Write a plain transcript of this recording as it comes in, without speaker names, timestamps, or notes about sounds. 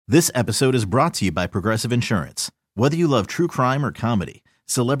This episode is brought to you by Progressive Insurance. Whether you love true crime or comedy,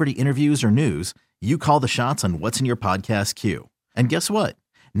 celebrity interviews or news, you call the shots on what's in your podcast queue. And guess what?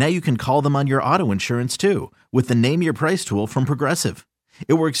 Now you can call them on your auto insurance too with the Name Your Price tool from Progressive.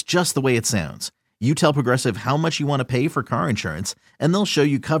 It works just the way it sounds. You tell Progressive how much you want to pay for car insurance, and they'll show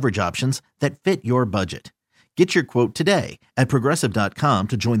you coverage options that fit your budget. Get your quote today at Progressive.com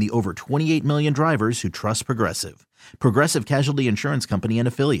to join the over 28 million drivers who trust Progressive. Progressive Casualty Insurance Company and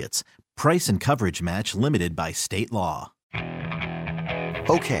Affiliates. Price and coverage match limited by state law.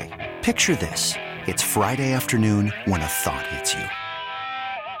 Okay, picture this. It's Friday afternoon when a thought hits you.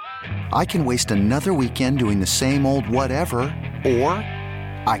 I can waste another weekend doing the same old whatever, or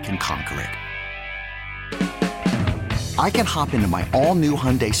I can conquer it. I can hop into my all-new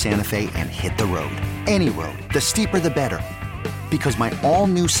Hyundai Santa Fe and hit the road. Any road. The steeper, the better. Because my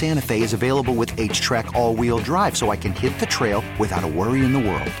all-new Santa Fe is available with H-Track all-wheel drive, so I can hit the trail without a worry in the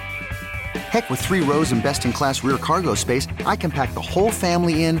world. Heck, with 3 rows and best-in-class rear cargo space, I can pack the whole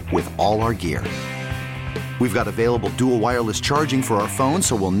family in with all our gear. We've got available dual wireless charging for our phones,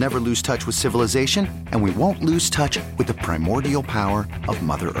 so we'll never lose touch with civilization, and we won't lose touch with the primordial power of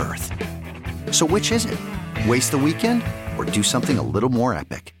Mother Earth. So which is it? Waste the weekend or do something a little more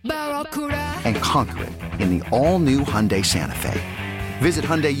epic? And conquer it in the all-new Hyundai Santa Fe. Visit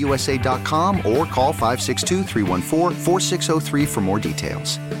HyundaiUSA.com or call 562-314-4603 for more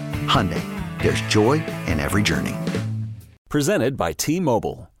details. Hyundai, there's joy in every journey. Presented by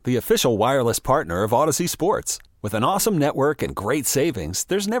T-Mobile, the official wireless partner of Odyssey Sports. With an awesome network and great savings,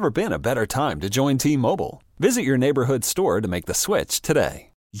 there's never been a better time to join T-Mobile. Visit your neighborhood store to make the switch today.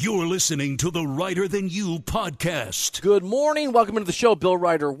 You're listening to the Reiter Than You podcast. Good morning. Welcome into the show. Bill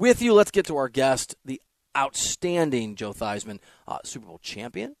Reiter with you. Let's get to our guest, the outstanding Joe Theismann, Super Bowl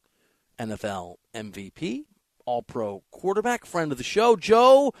champion, NFL MVP, All-Pro quarterback, friend of the show.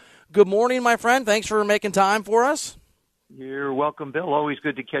 Joe, good morning, my friend. Thanks for making time for us. You're welcome, Bill. Always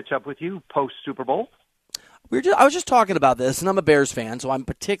good to catch up with you post-Super Bowl. I was just talking about this, and I'm a Bears fan, so I'm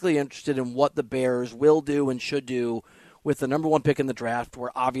particularly interested in what the Bears will do and should do with the number 1 pick in the draft,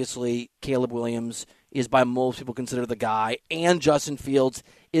 where obviously Caleb Williams is by most people considered the guy, and Justin Fields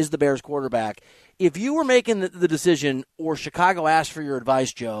is the Bears quarterback. If you were making the decision, or Chicago asked for your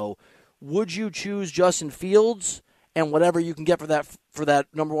advice, Joe, would you choose Justin Fields and whatever you can get for that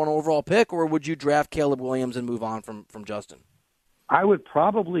number 1 overall pick, or would you draft Caleb Williams and move on from Justin? I would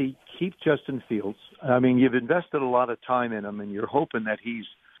probably keep Justin Fields. I mean, you've invested a lot of time in him, and you're hoping that he's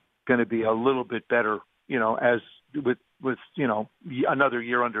going to be a little bit better, as with another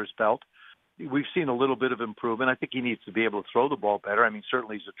year under his belt. We've seen a little bit of improvement. I think he needs to be able to throw the ball better. I mean,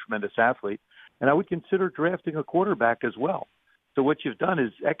 certainly he's a tremendous athlete. And I would consider drafting a quarterback as well. So what you've done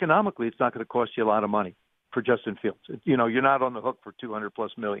is, economically, it's not going to cost you a lot of money for Justin Fields. You're not on the hook for $200+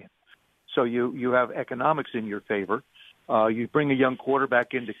 million. So you have economics in your favor. You bring a young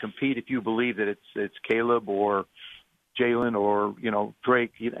quarterback in to compete if you believe that it's Caleb or Jalen or,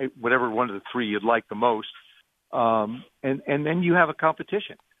 Drake, whatever one of the 3 you'd like the most. And then you have a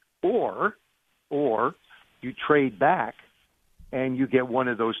competition, or you trade back and you get one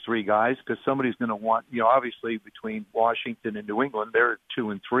of those 3 guys, because somebody's going to want, obviously between Washington and New England, they're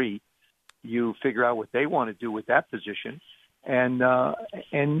 2 and 3. You figure out what they want to do with that position, and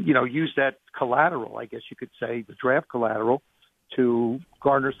use that collateral, I guess you could say, the draft collateral, to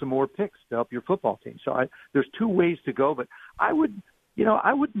garner some more picks to help your football team. So there's 2 ways to go, but I wouldn't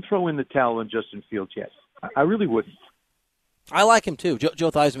throw in the towel on Justin Fields yet. I really wouldn't. I like him too.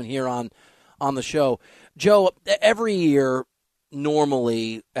 Joe Theismann here on the show. Joe, every year,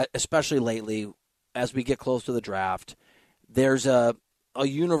 normally, especially lately, as we get close to the draft, there's a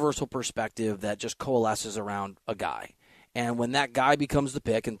universal perspective that just coalesces around a guy. And when that guy becomes the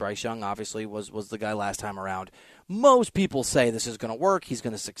pick, and Bryce Young obviously was the guy last time around, most people say this is going to work, he's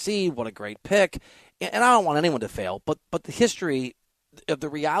going to succeed, what a great pick. And I don't want anyone to fail, but the history of the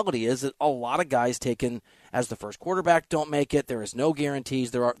reality is that a lot of guys taken as the first quarterback don't make it. There is no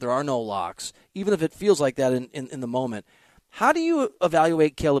guarantees. There are no locks, even if it feels like that in the moment. How do you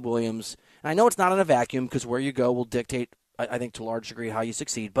evaluate Caleb Williams? And I know it's not in a vacuum, because where you go will dictate, I think, to a large degree how you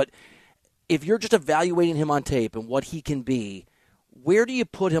succeed. But if you're just evaluating him on tape and what he can be, where do you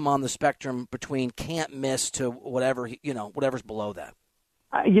put him on the spectrum between can't miss to whatever's below that?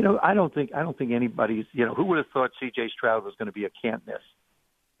 I don't think anybody's, who would have thought C.J. Stroud was going to be a can't miss?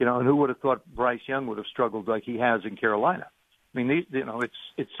 And who would have thought Bryce Young would have struggled like he has in Carolina? I mean,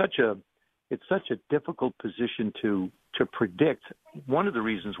 it's such a difficult position to predict. One of the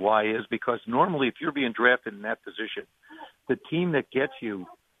reasons why is because normally if you're being drafted in that position, the team that gets you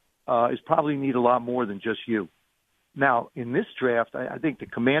is probably need a lot more than just you. Now, in this draft, I think the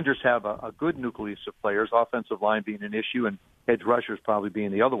Commanders have a good nucleus of players, offensive line being an issue and edge rushers probably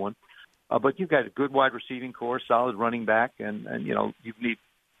being the other one. But you've got a good wide receiving core, solid running back, and you need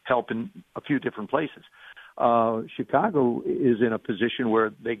help in a few different places. Chicago is in a position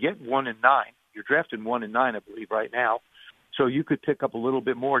where they get 1 and 9. You're drafting 1 and 9, I believe, right now. So you could pick up a little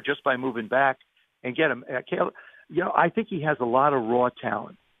bit more just by moving back and get him. I think he has a lot of raw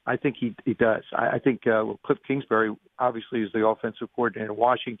talent. I think he does. I think Cliff Kingsbury obviously is the offensive coordinator in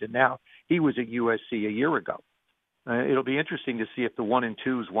Washington now. He was at USC a year ago. It'll be interesting to see if the 1 and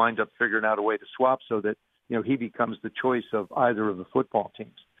 2s wind up figuring out a way to swap so that he becomes the choice of either of the football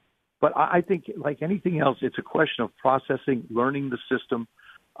teams. But I think, like anything else, it's a question of processing, learning the system,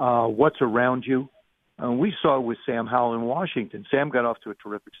 what's around you. We saw with Sam Howell in Washington. Sam got off to a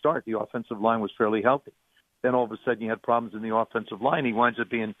terrific start. The offensive line was fairly healthy. Then all of a sudden you had problems in the offensive line. He winds up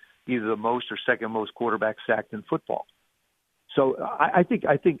being either the most or second most quarterback sacked in football. So I think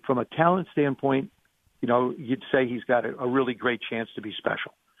from a talent standpoint, you'd say he's got a really great chance to be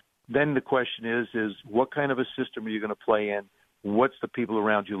special. Then the question is what kind of a system are you going to play in? What's the people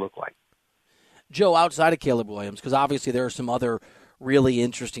around you look like? Joe, outside of Caleb Williams, because obviously there are some other really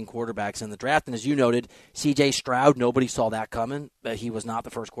interesting quarterbacks in the draft. And as you noted, C.J. Stroud, nobody saw that coming. He was not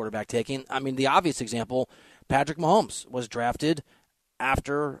the first quarterback taken. I mean, the obvious example, Patrick Mahomes was drafted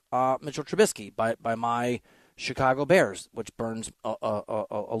after Mitchell Trubisky by my Chicago Bears, which burns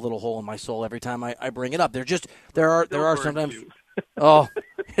a little hole in my soul every time I bring it up. There are sometimes. Oh,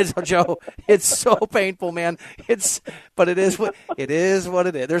 Joe, it's so painful, man. But it is what it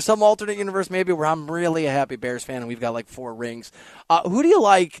is. There's some alternate universe maybe where I'm really a happy Bears fan and we've got like 4 rings. Who do you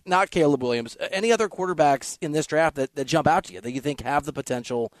like? Not Caleb Williams. Any other quarterbacks in this draft that jump out to you that you think have the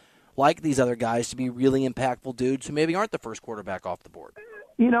potential, like these other guys, to be really impactful dudes who maybe aren't the first quarterback off the board?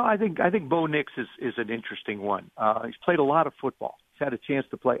 I think Bo Nix is an interesting one. He's played a lot of football. He's had a chance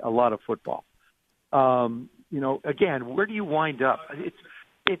to play a lot of football. Again, where do you wind up?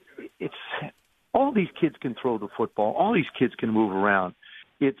 It's all these kids can throw the football. All these kids can move around.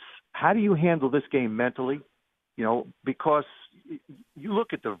 It's how do you handle this game mentally? Because you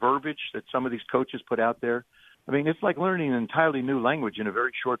look at the verbiage that some of these coaches put out there. I mean, it's like learning an entirely new language in a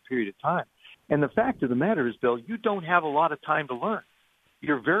very short period of time. And the fact of the matter is, Bill, you don't have a lot of time to learn.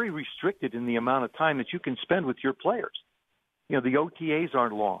 You're very restricted in the amount of time that you can spend with your players. The OTAs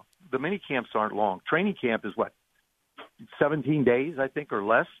aren't long. The mini camps aren't long. Training camp is 17 days, I think, or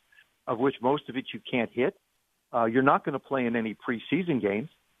less, of which most of it you can't hit. You're not going to play in any preseason games.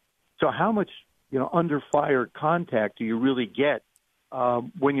 So how much, under fire contact do you really get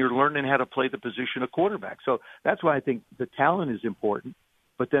when you're learning how to play the position of quarterback? So that's why I think the talent is important.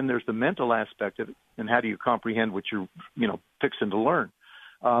 But then there's the mental aspect of it, and how do you comprehend what you're, fixing to learn?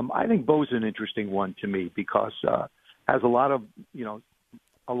 I think Bo's an interesting one to me because has a lot of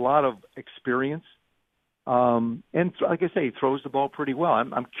experience, and like I say, he throws the ball pretty well.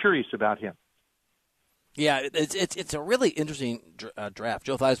 I'm curious about him. Yeah, it's a really interesting draft.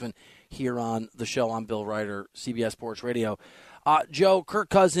 Joe Theismann here on the show. I'm Bill Reiter, CBS Sports Radio. Joe, Kirk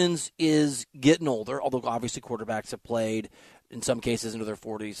Cousins is getting older, although obviously quarterbacks have played in some cases into their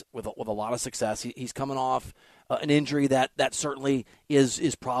 40s with a lot of success. He's coming off an injury that certainly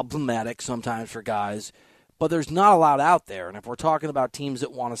is problematic sometimes for guys. But there's not a lot out there. And if we're talking about teams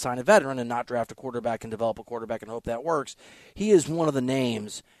that want to sign a veteran and not draft a quarterback and develop a quarterback and hope that works, he is one of the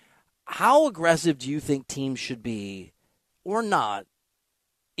names. How aggressive do you think teams should be or not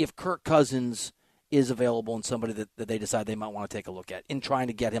if Kirk Cousins is available and somebody that they decide they might want to take a look at in trying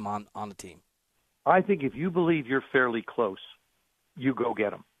to get him on the team? I think if you believe you're fairly close, you go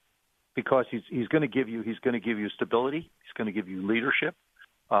get him because he's going to give you stability. He's going to give you leadership.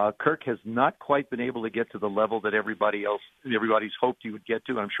 Kirk has not quite been able to get to the level that everybody's hoped he would get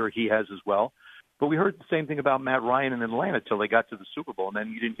to. I'm sure he has as well. But we heard the same thing about Matt Ryan in Atlanta till they got to the Super Bowl, and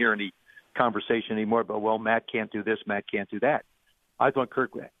then you didn't hear any conversation anymore about, well, Matt can't do this, Matt can't do that. I thought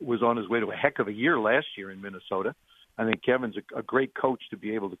Kirk was on his way to a heck of a year last year in Minnesota. I think Kevin's a great coach to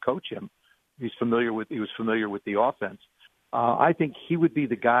be able to coach him. He was familiar with the offense. I think he would be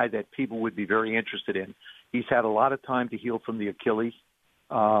the guy that people would be very interested in. He's had a lot of time to heal from the Achilles.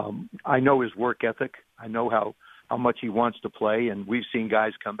 I know his work ethic. I know how much he wants to play, and we've seen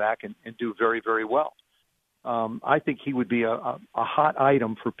guys come back and do very, very well. I think he would be a hot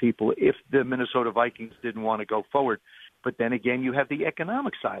item for people if the Minnesota Vikings didn't want to go forward. But then again, you have the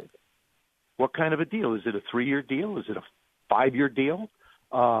economic side of it. What kind of a deal? Is it a 3-year deal? Is it a 5-year deal?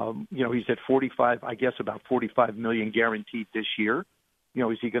 He's at about $45 million guaranteed this year.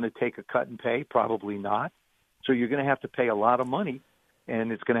 Is he going to take a cut and pay? Probably not. So you're going to have to pay a lot of money,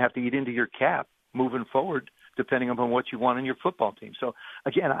 and it's going to have to eat into your cap moving forward depending upon what you want in your football team. So,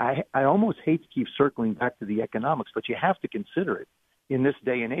 again, I almost hate to keep circling back to the economics, but you have to consider it in this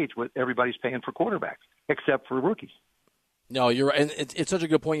day and age what everybody's paying for quarterbacks, except for rookies. No, you're right. And it's such a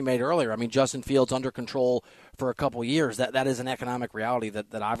good point you made earlier. I mean, Justin Fields under control for a couple of years. That is an economic reality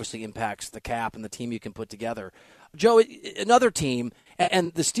that obviously impacts the cap and the team you can put together. Joe, another team,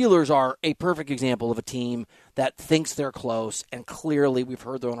 and the Steelers are a perfect example of a team that thinks they're close, and clearly we've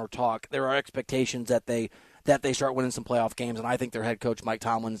heard the owner talk. There are expectations that they start winning some playoff games, and I think their head coach, Mike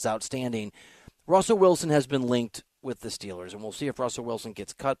Tomlin, is outstanding. Russell Wilson has been linked with the Steelers, and we'll see if Russell Wilson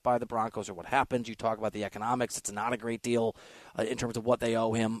gets cut by the Broncos or what happens. You talk about the economics. It's not a great deal in terms of what they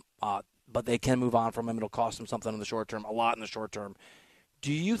owe him, but they can move on from him. It'll cost them something in the short term, a lot in the short term.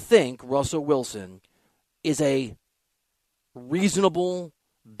 Do you think Russell Wilson is a reasonable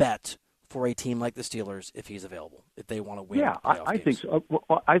bet for a team like the Steelers if he's available, if they want to win? Yeah, I think so.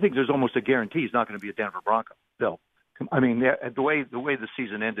 Well, I think there's almost a guarantee he's not going to be a Denver Bronco, Bill. I mean, the way the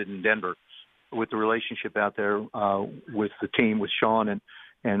season ended in Denver, with the relationship out there with the team, with Sean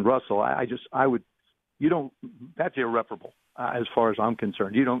and Russell, that's irreparable as far as I'm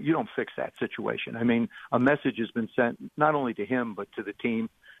concerned. You don't fix that situation. I mean, a message has been sent not only to him but to the team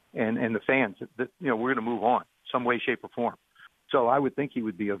and the fans that we're going to move on some way, shape, or form. So I would think he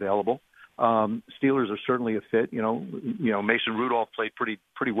would be available. Steelers are certainly a fit. Mason Rudolph played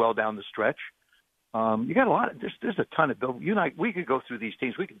pretty well down the stretch. You got a lot. There's a ton of Bill. You and I, we could go through these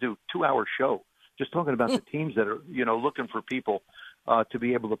teams. We could do a 2-hour show just talking about the teams that are looking for people to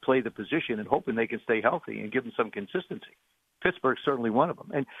be able to play the position and hoping they can stay healthy and give them some consistency. Pittsburgh's certainly one of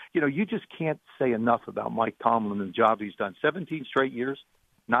them. And you just can't say enough about Mike Tomlin and the job he's done. 17 straight years,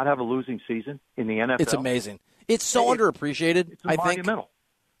 not have a losing season in the NFL. It's amazing. It's so underappreciated. It's monumental.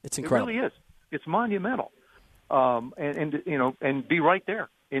 It's incredible. It really is. It's monumental. And be right there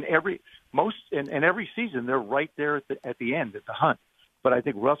in every season. They're right there at the end at the hunt. But I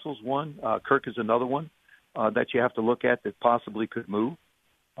think Russell's one. Kirk is another one that you have to look at that possibly could move.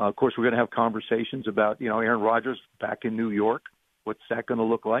 Of course, we're going to have conversations about Aaron Rodgers back in New York. What's that going to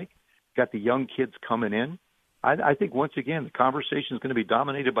look like? Got the young kids coming in. I think once again the conversation is going to be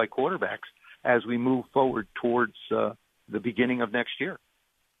dominated by quarterbacks as we move forward towards the beginning of next year.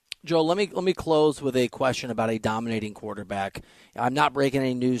 Joe, let me close with a question about a dominating quarterback. I'm not breaking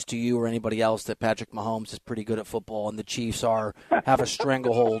any news to you or anybody else that Patrick Mahomes is pretty good at football and the Chiefs have a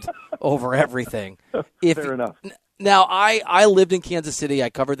stranglehold over everything. Fair enough. Now, I lived in Kansas City.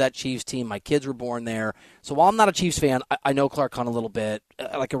 I covered that Chiefs team. My kids were born there. So while I'm not a Chiefs fan, I know Clark Hunt a little bit,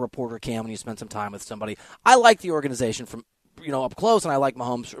 like a reporter can when you spend some time with somebody. I like the organization from up close, and I like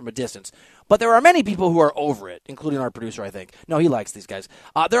Mahomes from a distance. But there are many people who are over it, including our producer, I think. No, he likes these guys.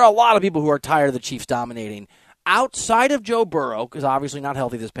 There are a lot of people who are tired of the Chiefs dominating. Outside of Joe Burrow, because obviously not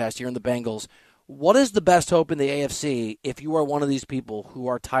healthy this past year, and the Bengals, what is the best hope in the AFC if you are one of these people who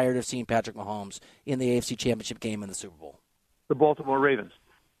are tired of seeing Patrick Mahomes in the AFC Championship game in the Super Bowl? The Baltimore Ravens.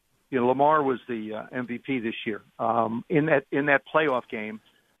 Lamar was the MVP this year. In that playoff game,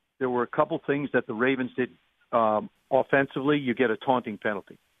 there were a couple things that the Ravens did. Offensively, you get a taunting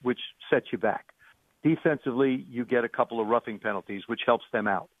penalty, which sets you back. Defensively, you get a couple of roughing penalties, which helps them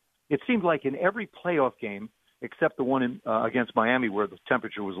out. It seemed like in every playoff game, except the one against Miami where the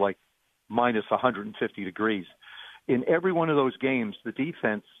temperature was like minus 150 degrees, in every one of those games, the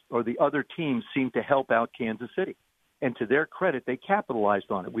defense or the other teams seemed to help out Kansas City. And to their credit, they capitalized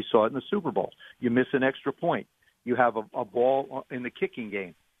on it. We saw it in the Super Bowl. You miss an extra point. You have a ball in the kicking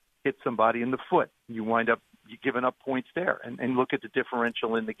game, hit somebody in the foot. You wind up giving up points there, and look at the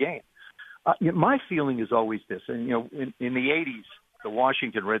differential in the game. My feeling is always this, and in the 80s, the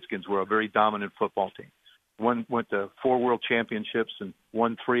Washington Redskins were a very dominant football team. Went to 4 world championships and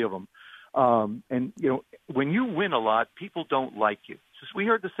won 3 of them. And when you win a lot, people don't like you. We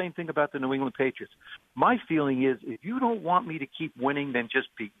heard the same thing about the New England Patriots. My feeling is, if you don't want me to keep winning, then just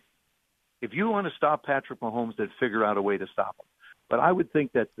beat me. If you want to stop Patrick Mahomes, then figure out a way to stop him. But I would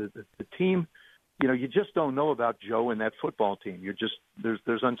think that the team, you just don't know about Joe and that football team.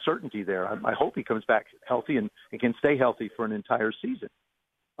 There's uncertainty there. I hope he comes back healthy and can stay healthy for an entire season.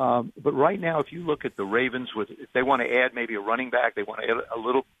 But right now, if you look at the Ravens, if they want to add maybe a running back, they want to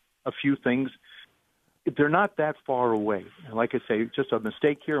add a few things. They're not that far away. And like I say, just a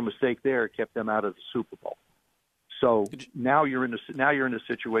mistake here, a mistake there kept them out of the Super Bowl. So now you're in a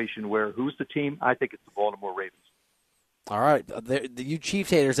situation where who's the team? I think it's the Baltimore Ravens. All right. You Chiefs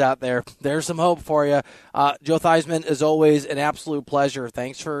haters out there, there's some hope for you. Joe Theismann, as always, an absolute pleasure.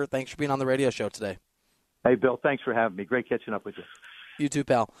 Thanks for being on the radio show today. Hey, Bill, thanks for having me. Great catching up with you. You too,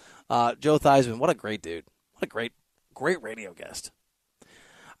 pal. Joe Theismann, what a great dude. What a great radio guest.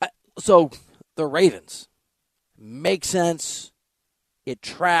 So the Ravens, makes sense. It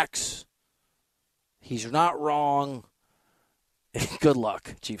tracks. He's not wrong. Good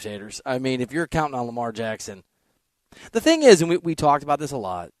luck, Chiefs haters. I mean, if you're counting on Lamar Jackson, the thing is, and we talked about this a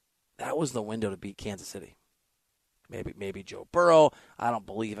lot, that was the window to beat Kansas City. Maybe Joe Burrow. I don't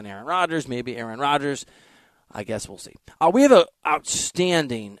believe in Aaron Rodgers. Maybe Aaron Rodgers. I guess we'll see. We have an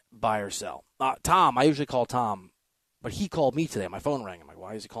outstanding buy or sell. Tom, I usually call Tom, but he called me today. My phone rang. I'm like,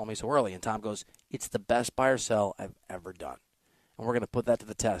 why is he calling me so early? And Tom goes, it's the best buy or sell I've ever done. And we're going to put that to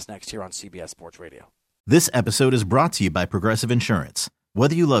the test next year on CBS Sports Radio. This episode is brought to you by Progressive Insurance.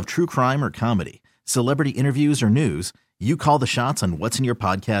 Whether you love true crime or comedy, celebrity interviews or news, you call the shots on what's in your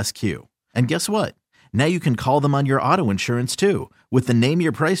podcast queue. And guess what? Now you can call them on your auto insurance too with the Name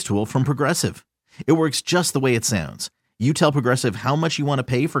Your Price tool from Progressive. It works just the way it sounds. You tell Progressive how much you want to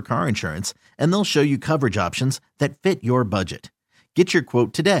pay for car insurance, and they'll show you coverage options that fit your budget. Get your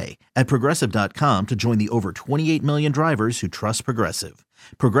quote today at Progressive.com to join the over 28 million drivers who trust Progressive.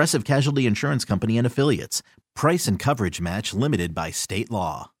 Progressive Casualty Insurance Company and Affiliates. Price and coverage match limited by state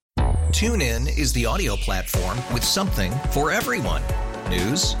law. TuneIn is the audio platform with something for everyone.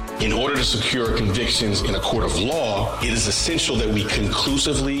 News. In order to secure convictions in a court of law, it is essential that we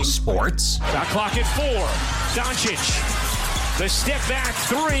conclusively. Sports. Shot clock at 4. Doncic. The step back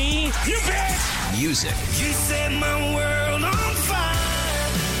 3. You bet. Music. You set my world on fire.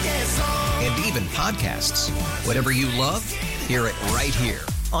 Yes, and even podcasts. Whatever you love, hear it right here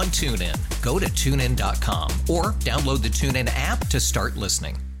on TuneIn. Go to TuneIn.com or download the TuneIn app to start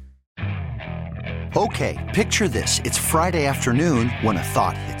listening. Okay, picture this. It's Friday afternoon when a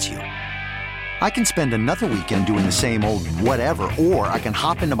thought hits you. I can spend another weekend doing the same old whatever, or I can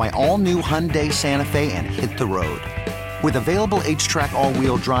hop into my all-new Hyundai Santa Fe and hit the road. With available H-Track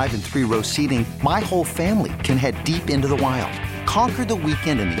all-wheel drive and 3-row seating, my whole family can head deep into the wild. Conquer the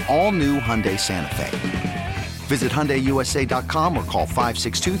weekend in the all-new Hyundai Santa Fe. Visit HyundaiUSA.com or call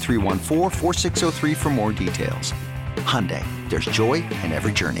 562-314-4603 for more details. Hyundai, there's joy in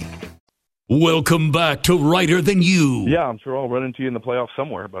every journey. Welcome back to Reiter Than You. Yeah, I'm sure I'll run into you in the playoffs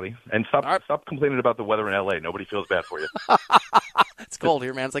somewhere, buddy. And stop complaining about the weather in L.A. Nobody feels bad for you. It's cold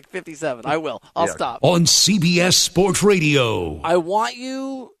here, man. It's like 57. I will. I'll stop. On CBS Sports Radio. I want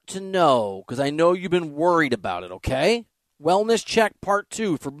you to know, because I know you've been worried about it, okay? Wellness check part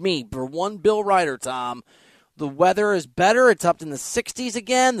 2 for me, for one Bill Reiter, Tom. The weather is better. It's up in the 60s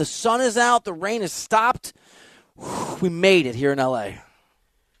again. The sun is out. The rain has stopped. We made it here in L.A.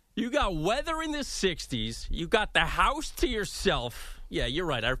 You got weather in the 60s. You got the house to yourself. Yeah, you're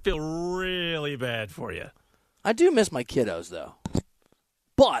right. I feel really bad for you. I do miss my kiddos, though.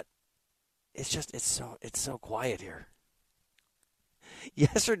 But it's so quiet here.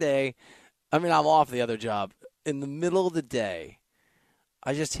 Yesterday, I'm off the other job. In the middle of the day,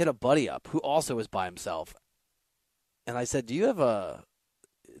 I just hit a buddy up who also is by himself. And I said, do you have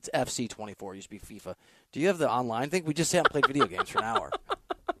it's FC24, used to be FIFA. Do you have the online thing? We just haven't played video games for an hour.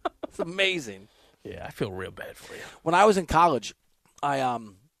 It's amazing. Yeah, I feel real bad for you. When I was in college, I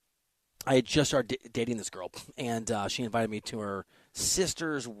had just started dating this girl, and she invited me to her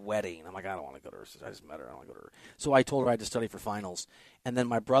sister's wedding. I'm like, I don't want to go to her. I just met her. I don't want to go to her. So I told her I had to study for finals. And then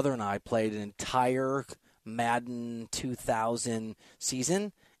my brother and I played an entire Madden 2000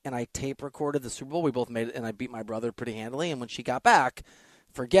 season, and I tape recorded the Super Bowl. We both made it, and I beat my brother pretty handily. And when she got back,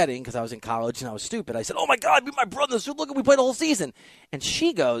 forgetting, because I was in college and I was stupid, I said, oh, my God, I beat my brother in the Super Bowl. Look, we played the whole season. And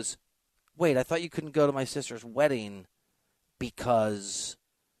she goes, wait, I thought you couldn't go to my sister's wedding because...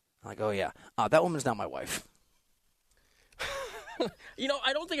 I'm like, oh, yeah. That woman's not my wife. I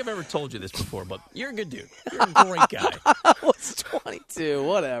don't think I've ever told you this before, but you're a good dude. You're a great guy. I was 22,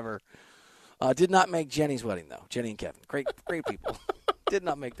 whatever. Did not make Jenny's wedding, though. Jenny and Kevin. Great people. Did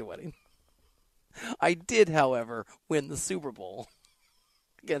not make the wedding. I did, however, win the Super Bowl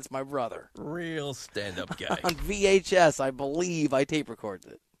against my brother. Real stand-up guy. On VHS, I believe I tape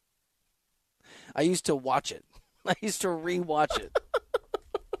recorded it. I used to watch it. I used to re-watch it.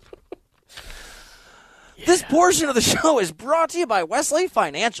 Yeah. This portion of the show is brought to you by Wesley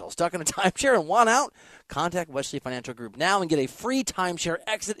Financial. Stuck in a timeshare and want out? Contact Wesley Financial Group now and get a free timeshare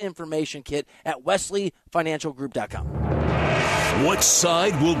exit information kit at wesleyfinancialgroup.com. What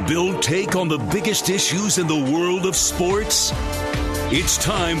side will Bill take on the biggest issues in the world of sports? It's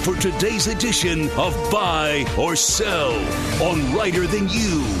time for today's edition of Buy or Sell on Reiter Than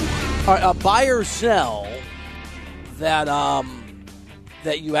You. All right, buy or sell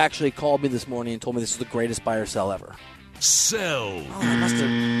that you actually called me this morning and told me this is the greatest buy or sell ever. Sell. Oh, I must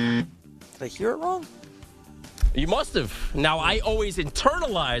have. Did I hear it wrong? You must have. Now, I always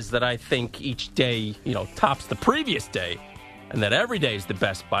internalize that I think each day, tops the previous day. and that every day is the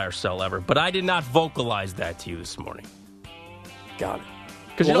best buy or sell ever, but I did not vocalize that to you this morning. Got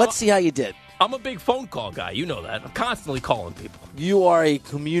it. Well, let's see how you did. I'm a big phone call guy. You know that. I'm constantly calling people. You are a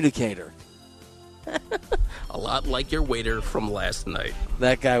communicator. A lot like your waiter from last night.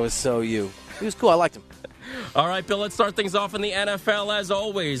 That guy was so you. He was cool. I liked him. All right, Bill, let's start things off in the NFL as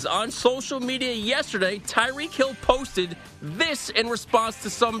always. On social media yesterday, Tyreek Hill posted this in response to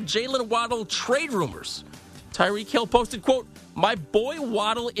some Jalen Waddle trade rumors. Tyreek Hill posted, quote, "My boy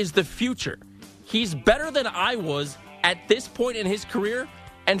Waddle is the future. He's better than I was at this point in his career,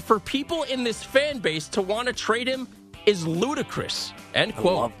 and for people in this fan base to want to trade him is ludicrous." End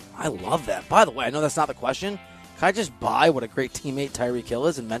quote. I love that. By the way, I know that's not the question. Can I just buy what a great teammate Tyreek Hill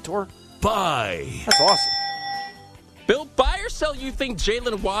is and mentor? Buy. That's awesome. Bill, buy or sell, you think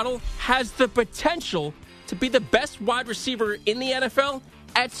Jalen Waddle has the potential to be the best wide receiver in the NFL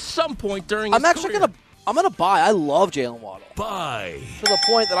at some point during his career? I'm gonna buy. I love Jalen Waddle. Buy. To the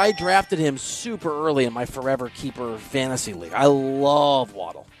point that I drafted him super early in my Forever Keeper fantasy league. I love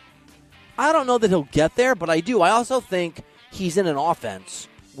Waddle. I don't know that he'll get there, but I do. I also think he's in an offense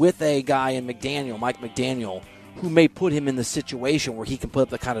with a guy in McDaniel, Mike McDaniel, who may put him in the situation where he can put up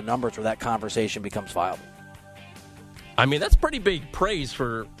the kind of numbers where that conversation becomes viable. I mean, that's pretty big praise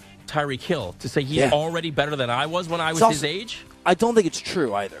for Tyreek Hill to say he's already better than I was when I was his age. I don't think it's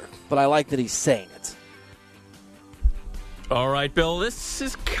true either, but I like that he's saying it. All right, Bill, this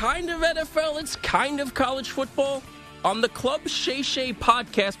is kind of NFL. It's kind of college football. On the Club Shay Shay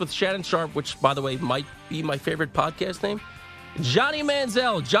podcast with Shannon Sharp, which, by the way, might be my favorite podcast name, Johnny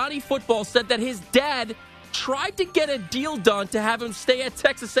Manziel, Johnny Football, said that his dad tried to get a deal done to have him stay at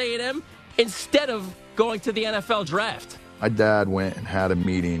Texas A&M instead of going to the NFL draft. My dad went and had a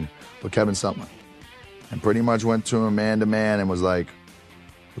meeting with Kevin Sumlin and pretty much went to him man-to-man and was like,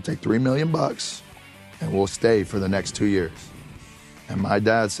 "We'll take $3 million and we'll stay for the next 2 years." And my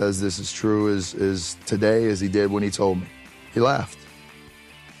dad says this is true as today as he did when he told me. He laughed.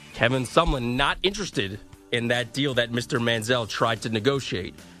 Kevin Sumlin not interested in that deal that Mr. Manziel tried to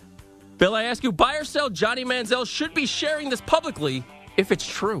negotiate. Bill, I ask you, buy or sell, Johnny Manziel should be sharing this publicly if it's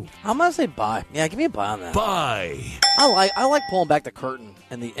true. I'm going to say buy. Yeah, give me a buy on that. Buy. I like pulling back the curtain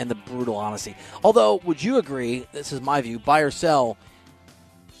and the brutal honesty. Although, would you agree, this is my view, buy or sell,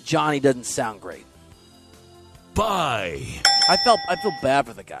 Johnny doesn't sound great. Buy. I feel bad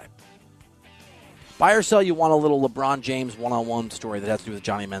for the guy. Buy or sell, you want a little LeBron James one-on-one story that has to do with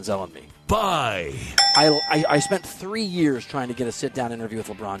Johnny Manziel and me. Buy. I spent 3 years trying to get a sit-down interview with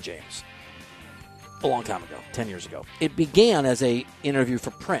LeBron James. A long time ago, 10 years ago. It began as a interview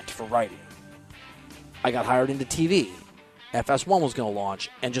for print, for writing. I got hired into TV. FS1 was going to launch,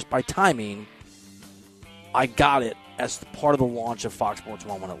 and just by timing, I got it as part of the launch of Fox Sports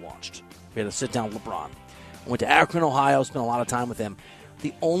 1 when it launched. We had to sit down with LeBron. I went to Akron, Ohio, spent a lot of time with him.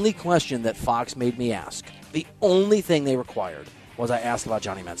 The only question that Fox made me ask, the only thing they required, was I asked about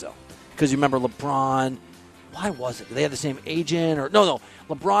Johnny Manziel. Because you remember LeBron, why was it? Did they have the same agent? Or No.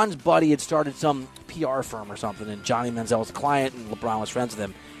 LeBron's buddy had started some PR firm or something, and Johnny Manziel was a client, and LeBron was friends with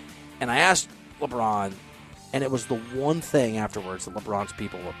him. And I asked LeBron, and it was the one thing afterwards that LeBron's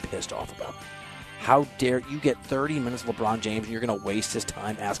people were pissed off about. How dare you get 30 minutes of LeBron James, and you're going to waste his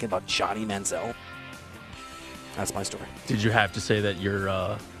time asking about Johnny Manziel? That's my story. Did you have to say that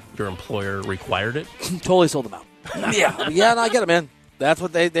your employer required it? Totally sold them out. Yeah, no, I get it, man. That's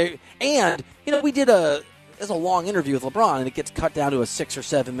what they and we did a long interview with LeBron, and it gets cut down to a 6 or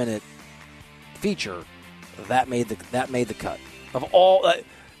 7 minute feature. That made the cut. Of all,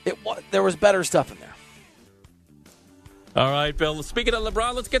 there was better stuff in there. All right, Bill. Speaking of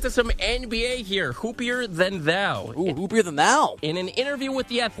LeBron, let's get to some NBA here. Hoopier than thou. Ooh, hoopier than thou. In an interview with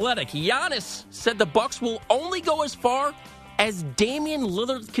The Athletic, Giannis said the Bucks will only go as far as Damian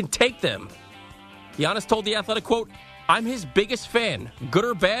Lillard can take them. Giannis told The Athletic, quote, "I'm his biggest fan. Good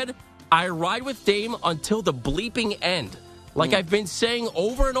or bad, I ride with Dame until the bleeping end. Like I've been saying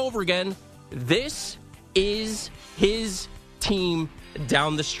over and over again, this is his team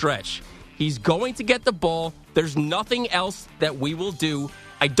down the stretch. He's going to get the ball. There's nothing else that we will do.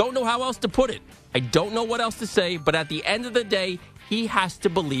 I don't know how else to put it. I don't know what else to say, but at the end of the day, he has to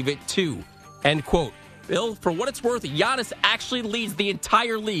believe it too." End quote. Bill, for what it's worth, Giannis actually leads the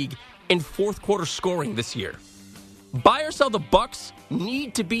entire league in fourth quarter scoring this year. Buy or sell, the Bucks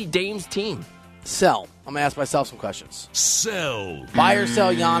need to be Dame's team. Sell. I'm going to ask myself some questions. Sell. Buy or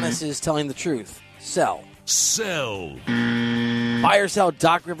sell, Giannis is telling the truth. Sell. Sell. Buy or sell,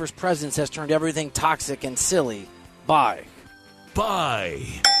 Doc Rivers' presence has turned everything toxic and silly. Buy. Buy.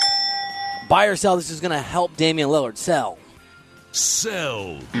 Buy or sell, this is going to help Damian Lillard. Sell.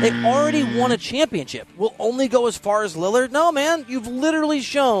 Sell. They already won a championship. We'll only go as far as Lillard? No, man. You've literally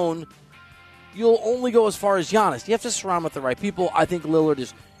shown you'll only go as far as Giannis. You have to surround with the right people. I think Lillard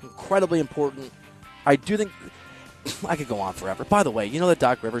is incredibly important. I do think I could go on forever. By the way, you know that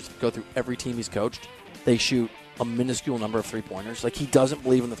Doc Rivers go through every team he's coached. They shoot a minuscule number of three-pointers. Like, he doesn't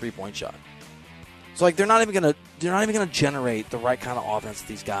believe in the three-point shot. So, like, they're not even gonna generate the right kind of offense with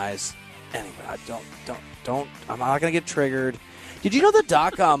these guys. Anyway, I'm not gonna get triggered. Did you know that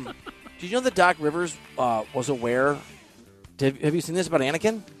Doc Rivers was aware? Have you seen this about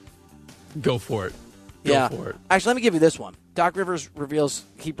Anakin? Go for it. Go for it. Actually, let me give you this one. Doc Rivers reveals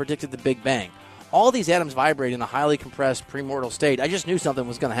he predicted the Big Bang. All these atoms vibrate in a highly compressed premortal state. I just knew something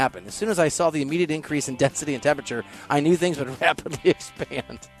was going to happen. As soon as I saw the immediate increase in density and temperature, I knew things would rapidly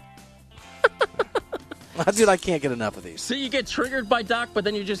expand. Dude, I can't get enough of these. So you get triggered by Doc, but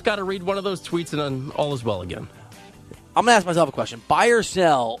then you just got to read one of those tweets and then all is well again. I'm going to ask myself a question. Buy or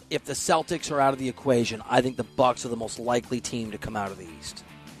sell if the Celtics are out of the equation? I think the Bucks are the most likely team to come out of the East.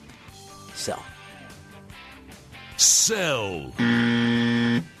 Sell. Sell.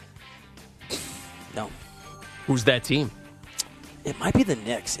 No. Who's that team? It might be the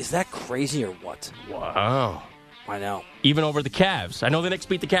Knicks. Is that crazy or what? Wow. I know. Even over the Cavs. I know the Knicks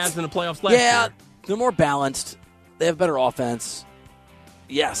beat the Cavs in the playoffs last year. Yeah, they're more balanced. They have better offense.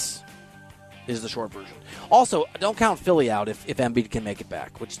 Yes, is the short version. Also, don't count Philly out if Embiid can make it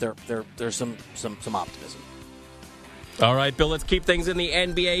back, which there's some optimism. All right, Bill, let's keep things in the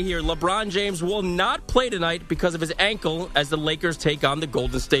NBA here. LeBron James will not play tonight because of his ankle as the Lakers take on the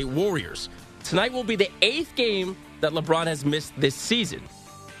Golden State Warriors. Tonight will be the 8th game that LeBron has missed this season.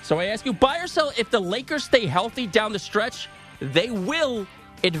 So I ask you, buy or sell, if the Lakers stay healthy down the stretch, they will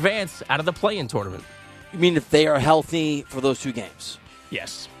advance out of the play-in tournament. You mean if they are healthy for those 2 games?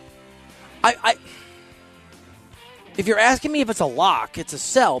 Yes. If you're asking me if it's a lock, it's a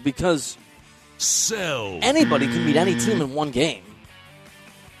sell because anybody can beat any team in one game.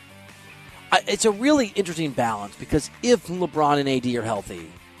 It's a really interesting balance because if LeBron and AD are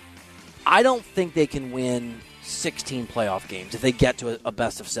healthy, I don't think they can win 16 playoff games if they get to a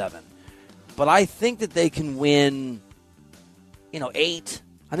best of 7. But I think that they can win, 8.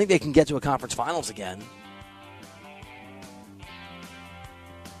 I think they can get to a conference finals again.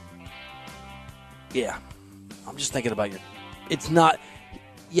 Yeah. I'm just thinking about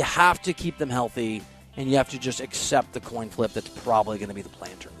you have to keep them healthy, and you have to just accept the coin flip that's probably going to be the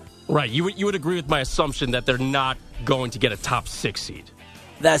play-in tournament. Right. You would agree with my assumption that they're not going to get a top 6 seed.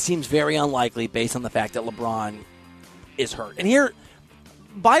 That seems very unlikely based on the fact that LeBron is hurt. And here,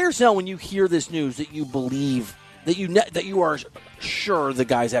 buy or sell when you hear this news that you believe that you are sure the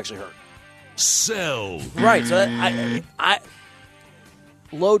guy's actually hurt. Sell. Right. So I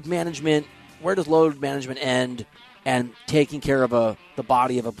load management. Where does load management end? And taking care of the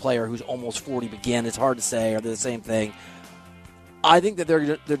body of a player who's almost 40 begin. It's hard to say. Are they the same thing? I think that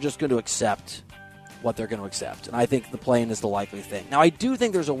they're just going to accept what they're going to accept. And I think the play-in is the likely thing. Now, I do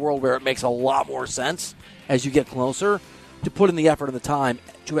think there's a world where it makes a lot more sense as you get closer to put in the effort and the time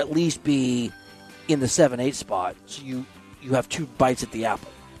to at least be in the 7-8 spot so you have 2 bites at the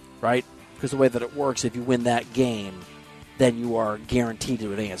apple, right? Because the way that it works, if you win that game, then you are guaranteed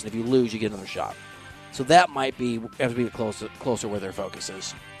to advance. And if you lose, you get another shot. So that might be closer where their focus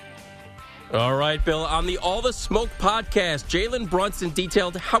is. All right, Bill. On the All the Smoke podcast, Jalen Brunson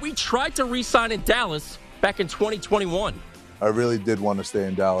detailed how he tried to re-sign in Dallas back in 2021. I really did want to stay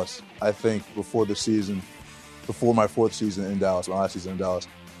in Dallas. I think before my 4th season in Dallas, my last season in Dallas,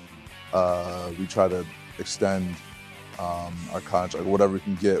 we tried to extend our contract, whatever we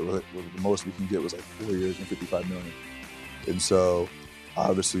can get. The most we can get was like 4 years and $55 million. And so,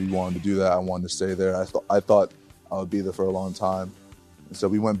 obviously, we wanted to do that. I wanted to stay there. I thought I would be there for a long time. And so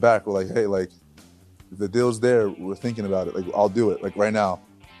we went back. We're like, hey, like, if the deal's there, we're thinking about it. Like, I'll do it. Like, right now.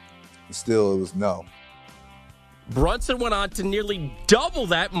 And still, it was no. Brunson went on to nearly double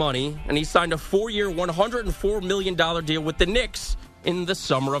that money, and he signed a 4-year, $104 million deal with the Knicks in the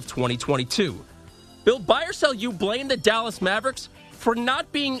summer of 2022. Bill, buy or sell, you blame the Dallas Mavericks for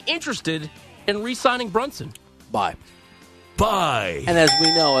not being interested in re-signing Brunson. Buy. And as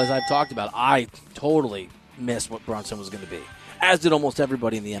we know, as I've talked about, I totally missed what Brunson was going to be, as did almost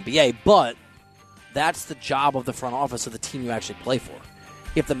everybody in the NBA. But that's the job of the front office of the team you actually play for.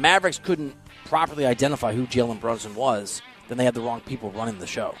 If the Mavericks couldn't properly identify who Jalen Brunson was, then they had the wrong people running the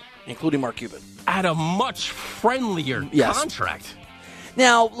show, including Mark Cuban. At a much friendlier contract.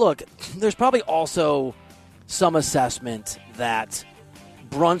 Now, look, there's probably also some assessment that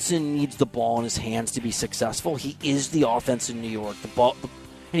Brunson needs the ball in his hands to be successful. He is the offense in New York. The ball,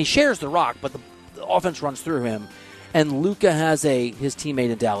 and he shares the rock, but the offense runs through him. And Luka has his teammate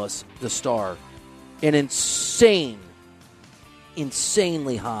in Dallas, the star, an insanely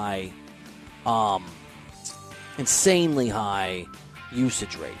high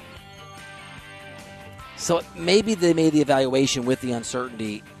usage rate. So maybe they made the evaluation with the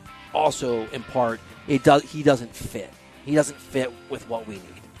uncertainty. Also, in part, he doesn't fit. He doesn't fit with what we need.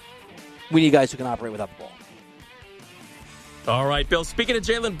 We need guys who can operate without the ball. All right, Bill. Speaking of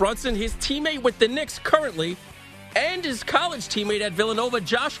Jalen Brunson, his teammate with the Knicks currently and his college teammate at Villanova,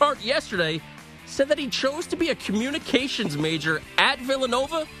 Josh Hart, yesterday said that he chose to be a communications major at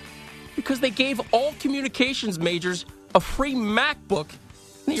Villanova because they gave all communications majors a free MacBook,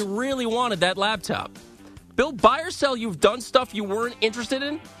 and he really wanted that laptop. Bill, buy or sell, you've done stuff you weren't interested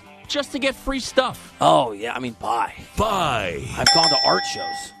in just to get free stuff. Oh, yeah. I mean, buy. Buy. I've gone to art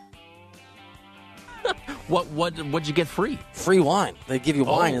shows. What'd you get free? Free wine. They give you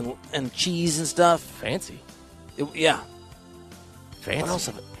wine and cheese and stuff. Fancy. Yeah. Fancy. What else?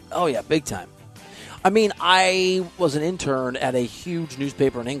 Oh, yeah, big time. I mean, I was an intern at a huge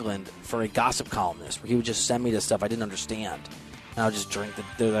newspaper in England for a gossip columnist where he would just send me this stuff I didn't understand. And I would just drink.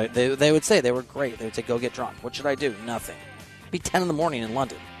 They would say they were great. They would say, go get drunk. What should I do? Nothing. It'd be 10 in the morning in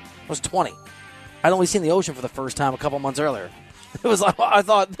London. I was 20. I'd only seen the ocean for the first time a couple months earlier. It was like, I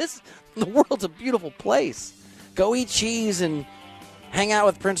thought, the world's a beautiful place. Go eat cheese and hang out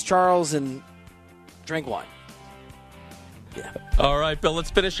with Prince Charles and drink wine. Yeah. All right, Bill,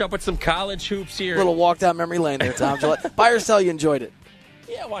 let's finish up with some college hoops here. Little walk down memory lane there, Tom. Buy or sell, you enjoyed it.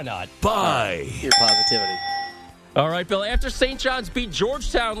 Yeah, why not? Buy. Your positivity. All right, Bill, after St. John's beat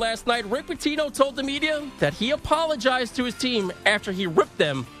Georgetown last night, Rick Pitino told the media that he apologized to his team after he ripped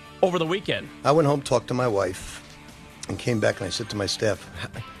them over the weekend. I went home, talked to my wife, and came back and I said to my staff,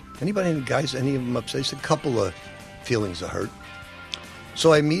 any of them upset? He said, a couple of feelings of hurt.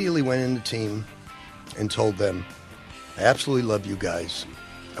 So I immediately went in the team and told them, I absolutely love you guys.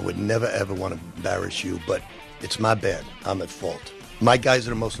 I would never, ever want to embarrass you, but it's my bad. I'm at fault. My guys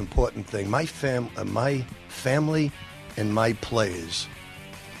are the most important thing. My family and my players,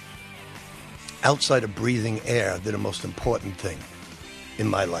 outside of breathing air, they're the most important thing in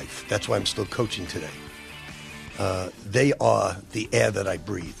my life. That's why I'm still coaching today. They are the air that I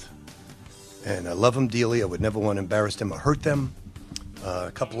breathe. And I love them dearly. I would never want to embarrass them or hurt them. A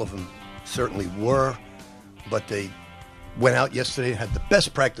couple of them certainly were, but they went out yesterday and had the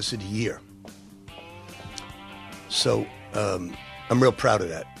best practice of the year. So I'm real proud of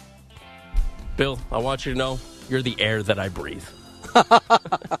that. Bill, I want you to know you're the air that I breathe.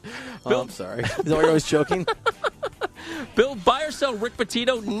 Bill, I'm sorry. Is that why you're always joking? Bill, buy or sell, Rick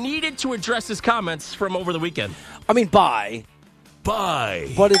Pitino needed to address his comments from over the weekend. I mean, buy.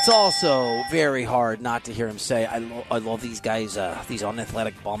 But it's also very hard not to hear him say, I love these guys, these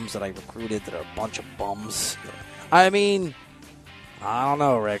unathletic bums that I recruited that are a bunch of bums. I mean, I don't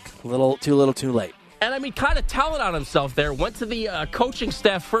know, Rick. Too little, too late. And I mean, kind of telling on himself there. Went to the coaching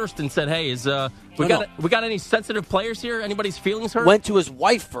staff first and said, "Hey, we got any sensitive players here? Anybody's feelings hurt?" Went to his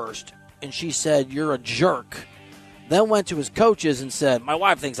wife first, and she said, "You're a jerk." Then went to his coaches and said, "My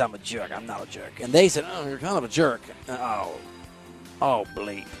wife thinks I'm a jerk. I'm not a jerk." And they said, "Oh, you're kind of a jerk." Oh,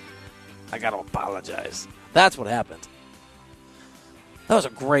 bleep! I got to apologize. That's what happened. That's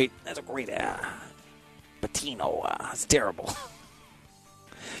a great. Patino. It's terrible.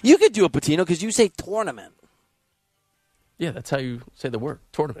 You could do a Patino because you say tournament. Yeah, that's how you say the word.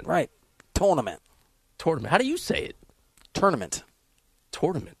 Tournament. Right. Tournament. How do you say it? Tournament.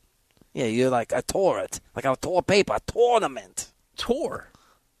 Yeah, you're like, I tore it. Like I tore paper. Tournament. Tour.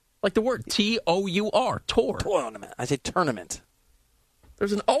 Like the word T-O-U-R. Tour. Tournament. I say tournament.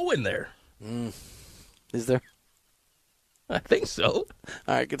 There's an O in there. Is there? I think so.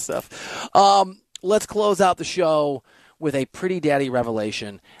 All right, good stuff. Let's close out the show with a pretty daddy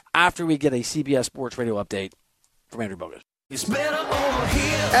revelation after we get a CBS Sports Radio update from Andrew Bogut.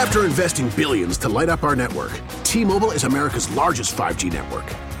 After investing billions to light up our network, T-Mobile is America's largest 5G network.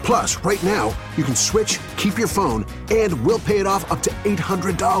 Plus, right now, you can switch, keep your phone, and we'll pay it off up to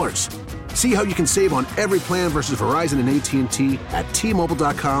 $800. See how you can save on every plan versus Verizon and AT&T at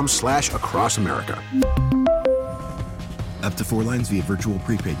T-Mobile.com/across America. Up to 4 lines via virtual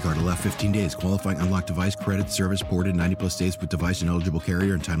prepaid card. Allow 15 days. Qualifying unlocked device credit service ported 90-plus days with device and eligible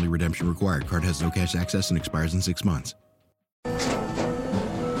carrier and timely redemption required. Card has no cash access and expires in 6 months.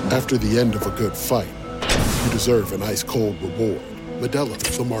 After the end of a good fight, you deserve an ice-cold reward. Modelo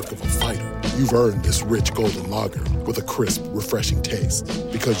is the mark of a fighter. You've earned this rich golden lager with a crisp, refreshing taste.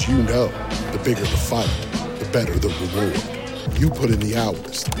 Because you know, the bigger the fight, the better the reward. You put in the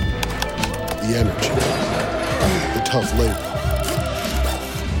hours, the energy, the tough labor.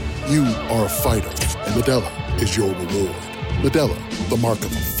 You are a fighter, Modelo is your reward. Modelo, the mark of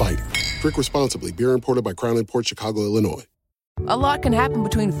a fighter. Drink responsibly. Beer imported by Crown Imports, Chicago, Illinois. A lot can happen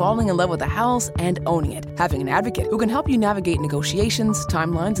between falling in love with a house and owning it. Having an advocate who can help you navigate negotiations,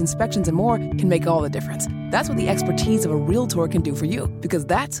 timelines, inspections, and more can make all the difference. That's what the expertise of a Realtor can do for you, because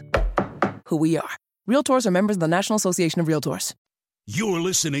that's who we are. Realtors are members of the National Association of Realtors. You're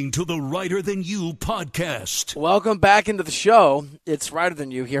listening to the Reiter Than You podcast. Welcome back into the show. It's Reiter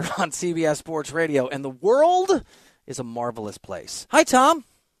Than You here on CBS Sports Radio, and the world is a marvelous place. Hi, Tom.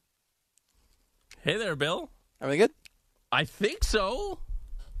 Hey there, Bill. Everything good? I think so.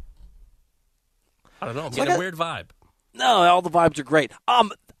 I don't know. I'm getting a weird vibe. No, all the vibes are great.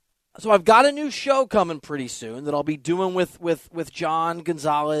 So I've got a new show coming pretty soon that I'll be doing with John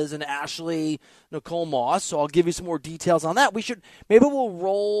Gonzalez and Ashley Nicole Moss. So I'll give you some more details on that. Maybe we'll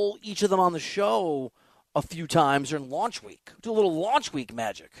roll each of them on the show a few times during launch week. Do a little launch week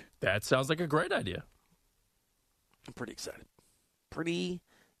magic. That sounds like a great idea. I'm pretty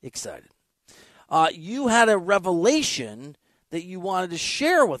excited. You had a revelation that you wanted to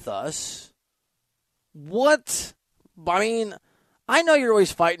share with us. I know you're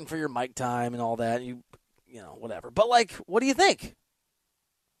always fighting for your mic time and all that, you know, whatever. But, what do you think?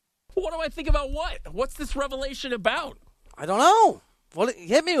 What do I think about what? What's this revelation about? I don't know.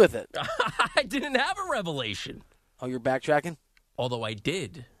 Hit me with it. I didn't have a revelation. Oh, you're backtracking? Although I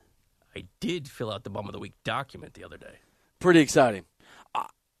did fill out the Bum of the Week document the other day. Pretty exciting.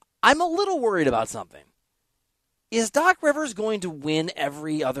 I'm a little worried about something. Is Doc Rivers going to win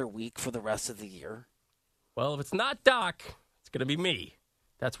every other week for the rest of the year? Well, if it's not Doc, it's going to be me.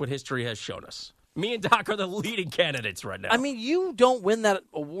 That's what history has shown us. Me and Doc are the leading candidates right now. I mean, you don't win that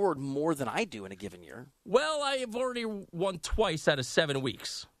award more than I do in a given year. Well, I have already won twice out of 7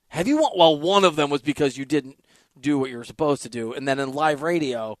 weeks. Have you won? Well, one of them was because you didn't do what you were supposed to do. And then in live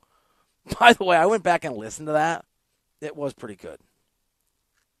radio, by the way, I went back and listened to that. It was pretty good.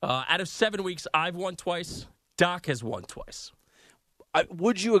 Out of 7 weeks, I've won twice. Doc has won twice.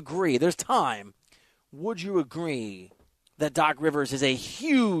 Would you agree? There's time. Would you agree that Doc Rivers is a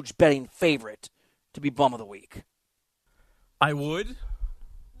huge betting favorite to be Bum of the Week? I would,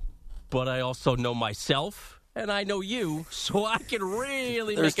 but I also know myself, and I know you, so I can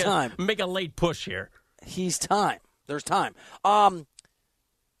really make a late push here. There's time.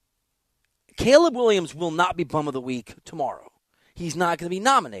 Caleb Williams will not be Bum of the Week tomorrow. He's not going to be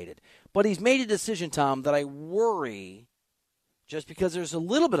nominated. But he's made a decision, Tom, that I worry, just because there's a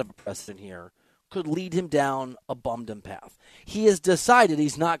little bit of a precedent here, could lead him down a bumdom path. He has decided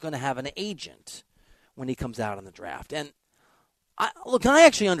he's not going to have an agent when he comes out in the draft. And I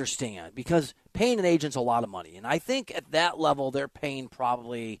actually understand, because paying an agent's a lot of money. And I think at that level, they're paying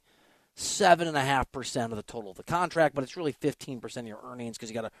probably 7.5% of the total of the contract, but it's really 15% of your earnings because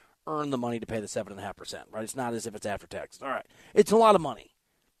you got to earn the money to pay the 7.5%, right? It's not as if it's after tax. All right. It's a lot of money,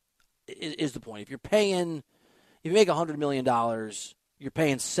 is the point. If you make $100 million, you're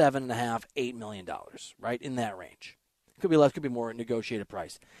paying $7.5, $8 million, right? In that range. Could be less, could be more, negotiated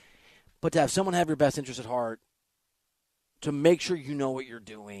price. But to have someone have your best interest at heart, to make sure you know what you're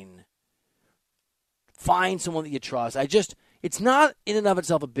doing, find someone that you trust. It's not in and of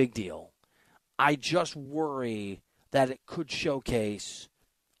itself a big deal. I just worry that it could showcase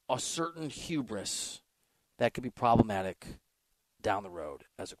a certain hubris that could be problematic down the road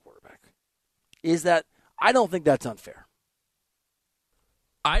as a quarterback. I don't think that's unfair.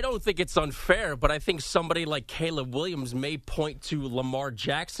 I don't think it's unfair, but I think somebody like Caleb Williams may point to Lamar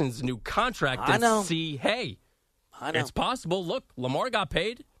Jackson's new contract and see, hey, it's possible. Look, Lamar got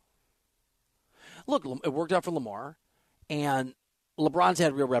paid. Look, it worked out for Lamar, and LeBron's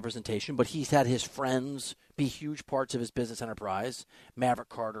had real representation, but he's had his friends be huge parts of his business enterprise. Maverick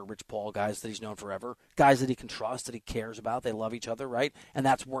Carter, Rich Paul, guys that he's known forever, guys that he can trust, that he cares about. They love each other, right? And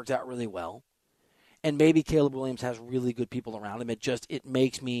that's worked out really well. And maybe Caleb Williams has really good people around him. It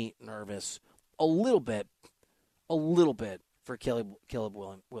makes me nervous a little bit for Caleb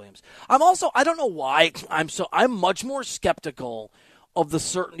Williams. I don't know why, I'm much more skeptical of the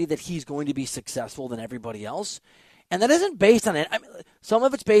certainty that he's going to be successful than everybody else. And that isn't based on it. Some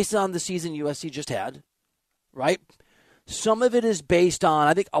of it's based on the season USC just had, right? Some of it is based on,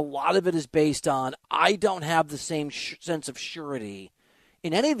 I think a lot of it is based on, I don't have the same sense of surety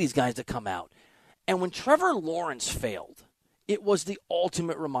in any of these guys that come out. And when Trevor Lawrence failed, it was the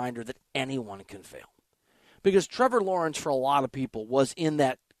ultimate reminder that anyone can fail. Because Trevor Lawrence, for a lot of people, was in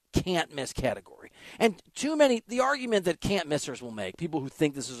that can't-miss category. And the argument that can't-missers will make, people who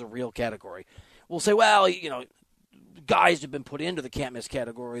think this is a real category, will say, well, guys have been put into the can't-miss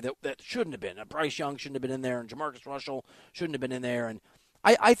category that shouldn't have been. Bryce Young shouldn't have been in there, and Jamarcus Russell shouldn't have been in there. And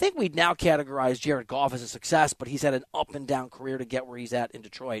I think we'd now categorize Jared Goff as a success, but he's had an up-and-down career to get where he's at in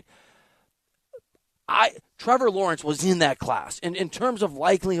Detroit. Trevor Lawrence was in that class. In terms of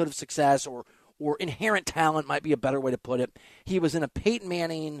likelihood of success or inherent talent might be a better way to put it, he was in a Peyton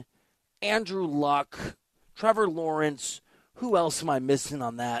Manning, Andrew Luck, Trevor Lawrence. Who else am I missing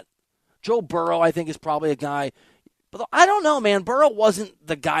on that? Joe Burrow, I think, is probably a guy. But I don't know, man. Burrow wasn't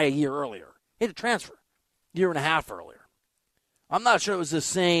the guy a year earlier. He had to transfer a year and a half earlier. I'm not sure it was the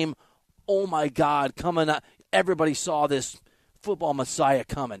same, oh, my God, coming up. Everybody saw this football messiah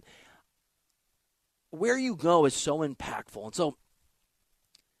coming. Where you go is so impactful. And so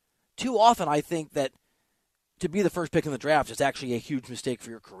too often I think that to be the first pick in the draft is actually a huge mistake for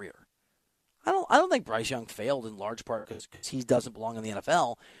your career. I don't think Bryce Young failed in large part because he doesn't belong in the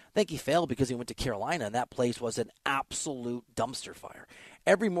NFL. I think he failed because he went to Carolina, and that place was an absolute dumpster fire.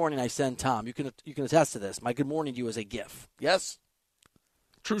 Every morning I send Tom, you can attest to this, my good morning to you is a GIF. Yes?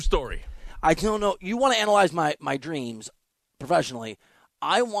 True story. I don't know. You want to analyze my dreams professionally.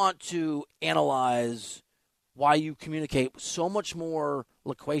 I want to analyze why you communicate so much more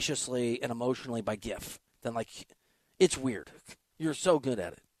loquaciously and emotionally by GIF than it's weird. You're so good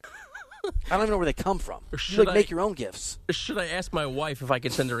at it. I don't even know where they come from. You make your own GIFs. Should I ask my wife if I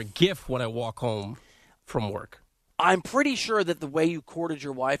can send her a GIF when I walk home from work? I'm pretty sure that the way you courted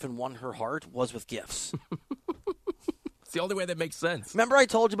your wife and won her heart was with GIFs. It's the only way that makes sense. Remember I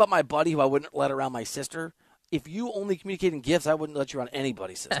told you about my buddy who I wouldn't let around my sister? If you only communicate in GIFs, I wouldn't let you around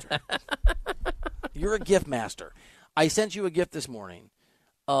anybody's sister. You're a GIF master. I sent you a GIF this morning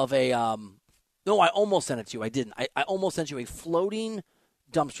of a no, I almost sent it to you. I didn't. I almost sent you a floating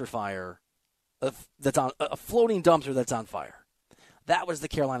dumpster fire that's on a floating dumpster that's on fire. That was the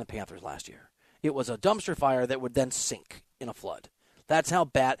Carolina Panthers last year. It was a dumpster fire that would then sink in a flood. That's how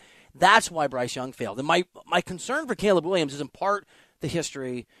bad. That's why Bryce Young failed. And my concern for Caleb Williams is in part the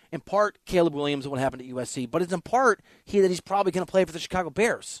history, in part Caleb Williams and what happened at USC, but it's in part that he's probably going to play for the Chicago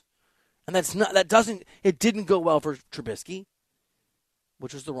Bears. And it didn't go well for Trubisky,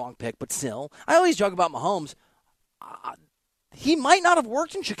 which was the wrong pick, but still. I always joke about Mahomes. He might not have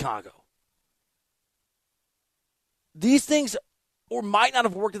worked in Chicago. These things might not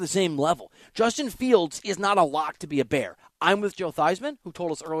have worked at the same level. Justin Fields is not a lock to be a Bear. I'm with Joe Theismann, who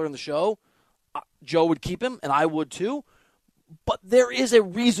told us earlier in the show Joe would keep him, and I would too. But there is a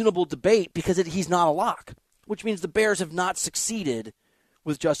reasonable debate because he's not a lock, which means the Bears have not succeeded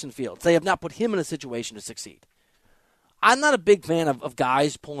with Justin Fields. They have not put him in a situation to succeed. I'm not a big fan of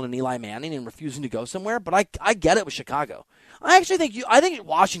guys pulling an Eli Manning and refusing to go somewhere, but I get it with Chicago. I actually think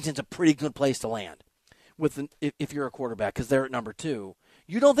Washington's a pretty good place to land if you're a quarterback because they're at number 2.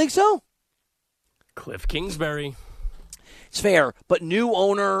 You don't think so? Cliff Kingsbury. It's fair, but new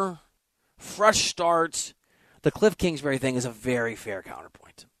owner, fresh starts. The Cliff Kingsbury thing is a very fair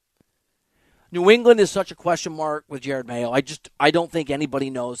counterpoint. New England is such a question mark with Jared Mayo. I don't think anybody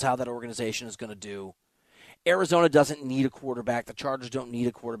knows how that organization is going to do. Arizona doesn't need a quarterback. The Chargers don't need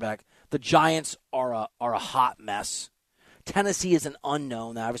a quarterback. The Giants are a hot mess. Tennessee is an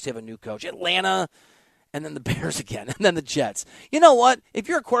unknown. They obviously have a new coach. Atlanta, and then the Bears again, and then the Jets. You know what? If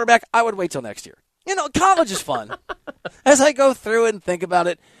you're a quarterback, I would wait till next year. College is fun. As I go through it and think about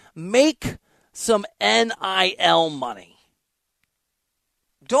it, make some NIL money.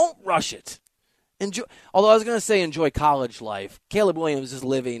 Don't rush it. Although I was going to say enjoy college life, Caleb Williams is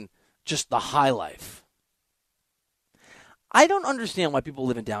living just the high life. I don't understand why people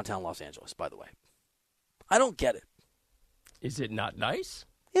live in downtown Los Angeles, by the way. I don't get it. Is it not nice?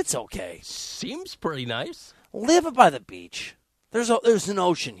 It's okay. Seems pretty nice. Live by the beach. There's an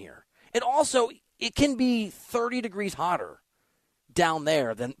ocean here. It can be 30 degrees hotter down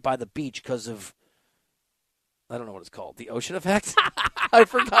there than by the beach because of, I don't know what it's called, the ocean effect? I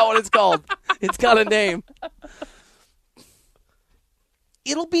forgot what it's called. It's got a name.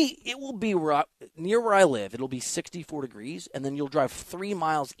 It will be near where I live. It'll be 64 degrees, and then you'll drive 3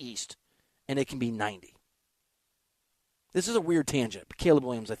 miles east, and it can be 90. This is a weird tangent, but Caleb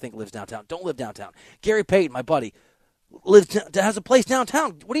Williams, I think, lives downtown. Don't live downtown. Gary Payton, my buddy, has a place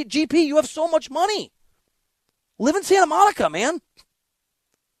downtown. GP, you have so much money. Live in Santa Monica, man.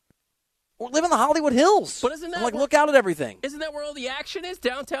 Or live in the Hollywood Hills. But isn't that look out at everything. Isn't that where all the action is,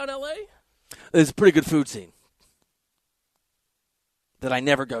 downtown L.A.? There's a pretty good food scene that I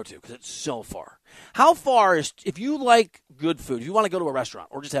never go to because it's so far. How far if you like good food, if you want to go to a restaurant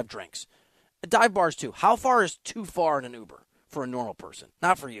or just have drinks, dive bars too, how far is too far in an Uber for a normal person?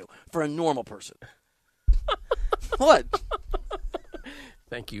 Not for you, for a normal person. What?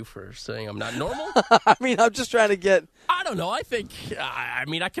 Thank you for saying I'm not normal. I mean, I'm just trying to get... I don't know. I think, I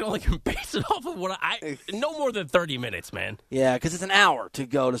can only base it off of what no more than 30 minutes, man. Yeah, because it's an hour to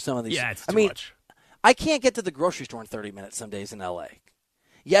go to some of these. Yeah, it's too much. I can't get to the grocery store in 30 minutes some days in L.A.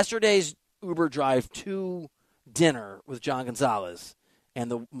 Yesterday's Uber drive to dinner with John Gonzalez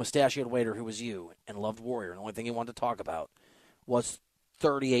and the mustachioed waiter who was you and loved Warrior, and the only thing he wanted to talk about was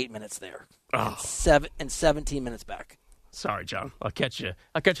 38 minutes there and 17 minutes back. Sorry, John. I'll catch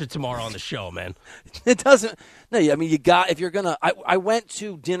you tomorrow on the show, man. It doesn't. No, I mean, if you're going to. I went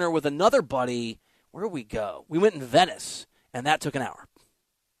to dinner with another buddy. Where did we go? We went in Venice, and that took an hour.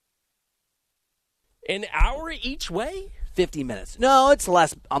 An hour each way? 50 minutes. No, it's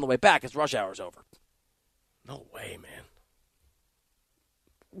less on the way back because rush hour's over. No way, man.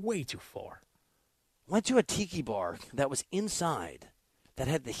 Way too far. Went to a tiki bar that was inside, that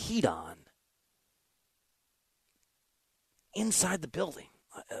had the heat on. Inside the building.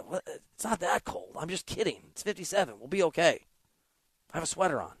 It's not that cold. I'm just kidding. It's 57. We'll be okay. I have a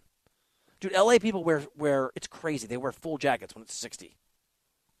sweater on. Dude, L.A. people wear it's crazy. They wear full jackets when it's 60. Did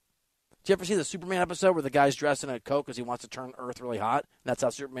you ever see the Superman episode where the guy's dressed in a coat because he wants to turn Earth really hot? And that's how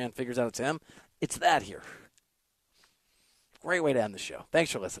Superman figures out it's him? It's that here. Great way to end the show.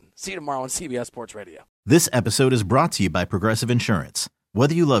 Thanks for listening. See you tomorrow on CBS Sports Radio. This episode is brought to you by Progressive Insurance.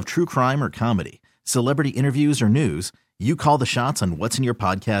 Whether you love true crime or comedy, celebrity interviews or news, you call the shots on what's in your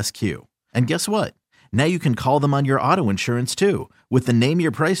podcast queue. And guess what? Now you can call them on your auto insurance too with the Name Your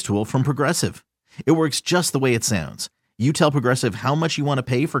Price tool from Progressive. It works just the way it sounds. You tell Progressive how much you want to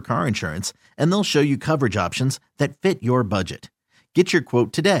pay for car insurance, and they'll show you coverage options that fit your budget. Get your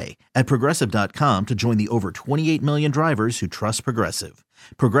quote today at Progressive.com to join the over 28 million drivers who trust Progressive.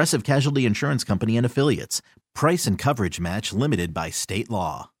 Progressive Casualty Insurance Company and Affiliates. Price and coverage match limited by state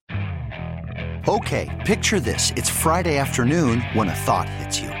law. Okay, picture this. It's Friday afternoon when a thought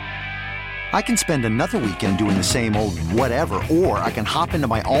hits you. I can spend another weekend doing the same old whatever, or I can hop into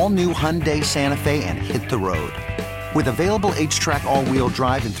my all-new Hyundai Santa Fe and hit the road. With available H-Track all-wheel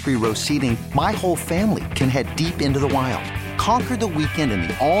drive and 3-row seating, my whole family can head deep into the wild. Conquer the weekend in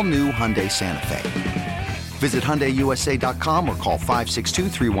the all-new Hyundai Santa Fe. Visit HyundaiUSA.com or call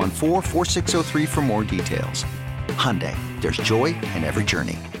 562-314-4603 for more details. Hyundai, there's joy in every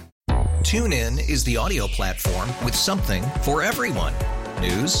journey. TuneIn is the audio platform with something for everyone.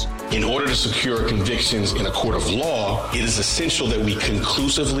 News. In order to secure convictions in a court of law, it is essential that we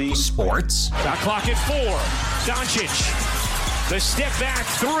conclusively. Sports. Shot clock at 4. Doncic. The step back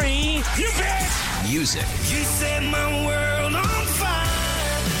 3. You bet. Music. You set my world on fire.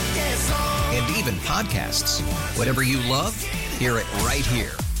 Yes, and even podcasts. Whatever you love, hear it right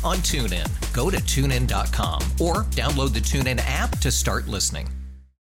here on TuneIn. Go to TuneIn.com or download the TuneIn app to start listening.